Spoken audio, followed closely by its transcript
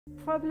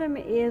The problem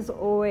is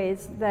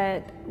always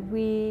that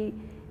we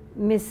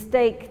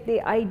mistake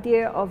the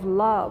idea of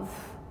love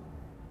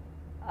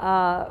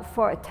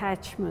for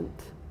attachment.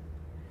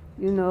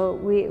 You know,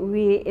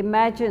 we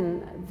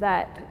imagine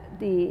that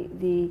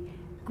the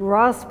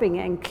grasping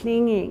and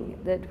clinging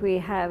that we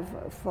have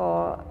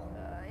for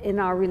in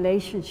our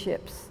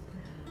relationships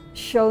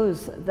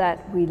shows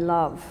that we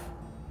love,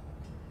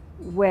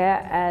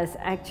 whereas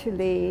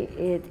actually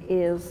it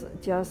is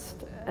just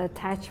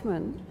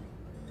attachment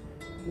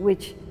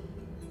which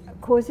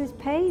causes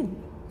pain,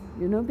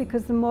 you know,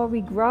 because the more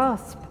we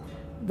grasp,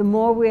 the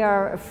more we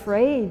are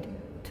afraid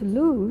to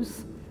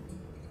lose.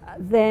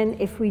 Then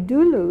if we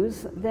do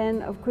lose,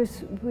 then of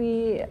course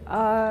we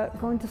are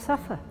going to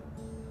suffer.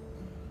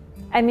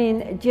 I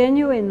mean,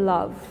 genuine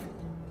love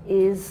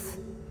is,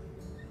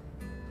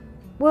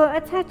 well,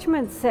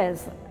 attachment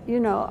says, you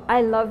know,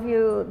 I love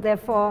you,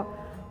 therefore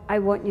I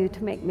want you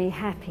to make me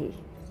happy.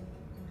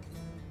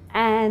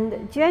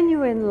 And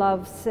genuine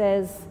love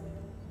says,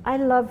 I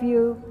love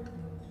you,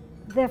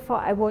 therefore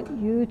I want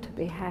you to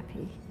be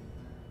happy.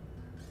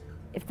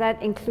 If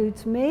that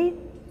includes me,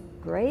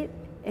 great.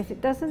 If it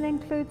doesn't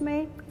include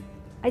me,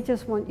 I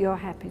just want your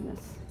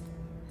happiness.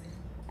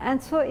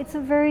 And so it's a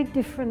very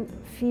different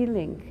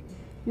feeling.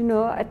 You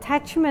know,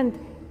 attachment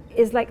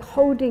is like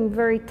holding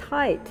very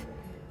tight,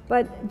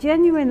 but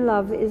genuine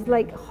love is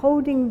like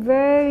holding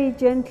very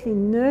gently,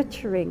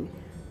 nurturing,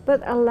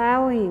 but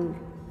allowing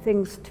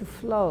things to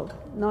flow,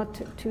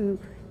 not to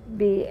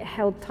be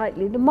held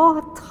tightly. The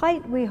more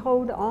tight we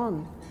hold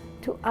on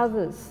to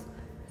others,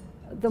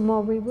 the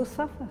more we will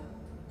suffer.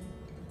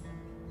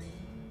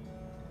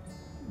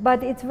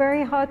 But it's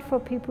very hard for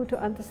people to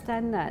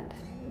understand that,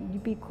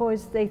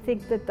 because they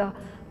think that the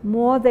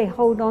more they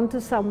hold on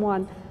to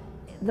someone,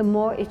 the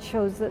more it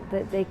shows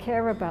that they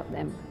care about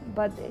them.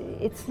 But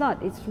it's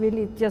not. It's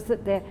really just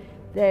that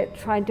they're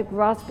trying to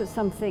grasp at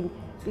something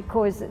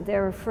because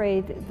they're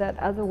afraid that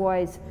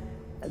otherwise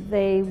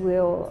they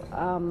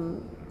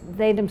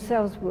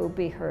themselves will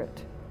be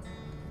hurt.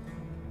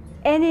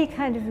 Any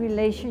kind of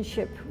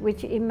relationship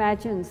which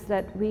imagines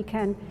that we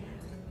can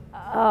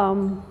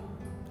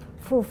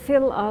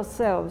fulfill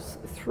ourselves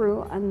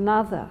through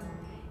another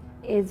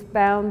is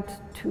bound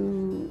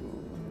to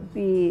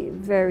be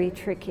very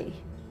tricky.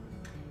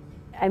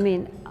 I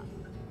mean,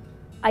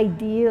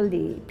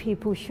 ideally,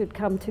 people should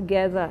come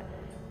together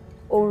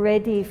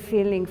already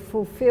feeling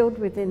fulfilled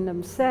within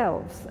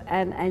themselves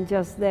and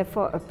just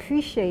therefore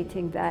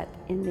appreciating that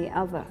in the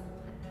other,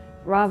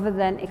 rather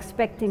than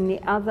expecting the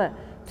other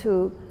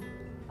to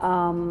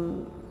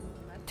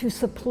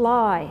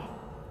supply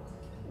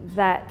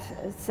that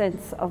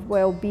sense of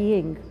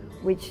well-being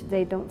which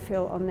they don't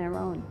feel on their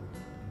own.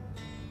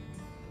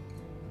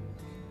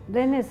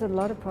 Then there's a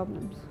lot of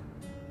problems.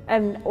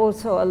 And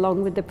also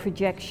along with the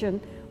projection,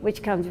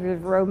 which comes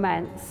with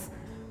romance,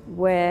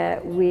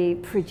 where we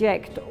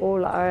project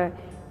all our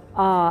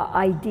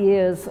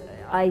ideas,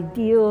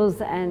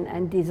 ideals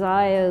and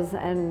desires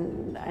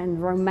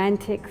and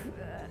romantic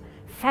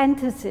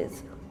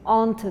fantasies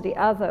onto the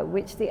other,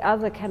 which the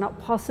other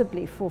cannot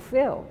possibly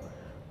fulfill.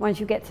 Once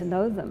you get to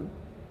know them,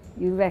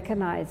 you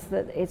recognize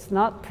that it's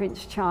not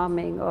Prince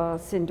Charming or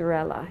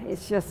Cinderella.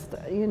 It's just,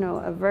 you know,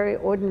 a very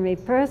ordinary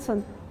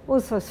person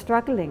also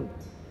struggling.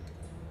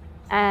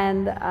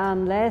 And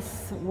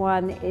unless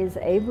one is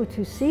able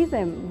to see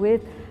them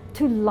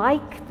to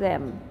like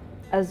them,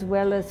 as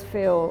well as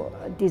feel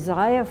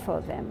desire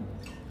for them,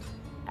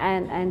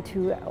 and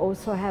to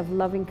also have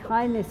loving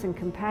kindness and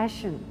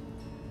compassion,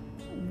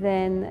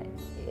 then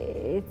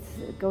it's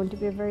going to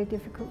be a very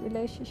difficult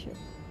relationship.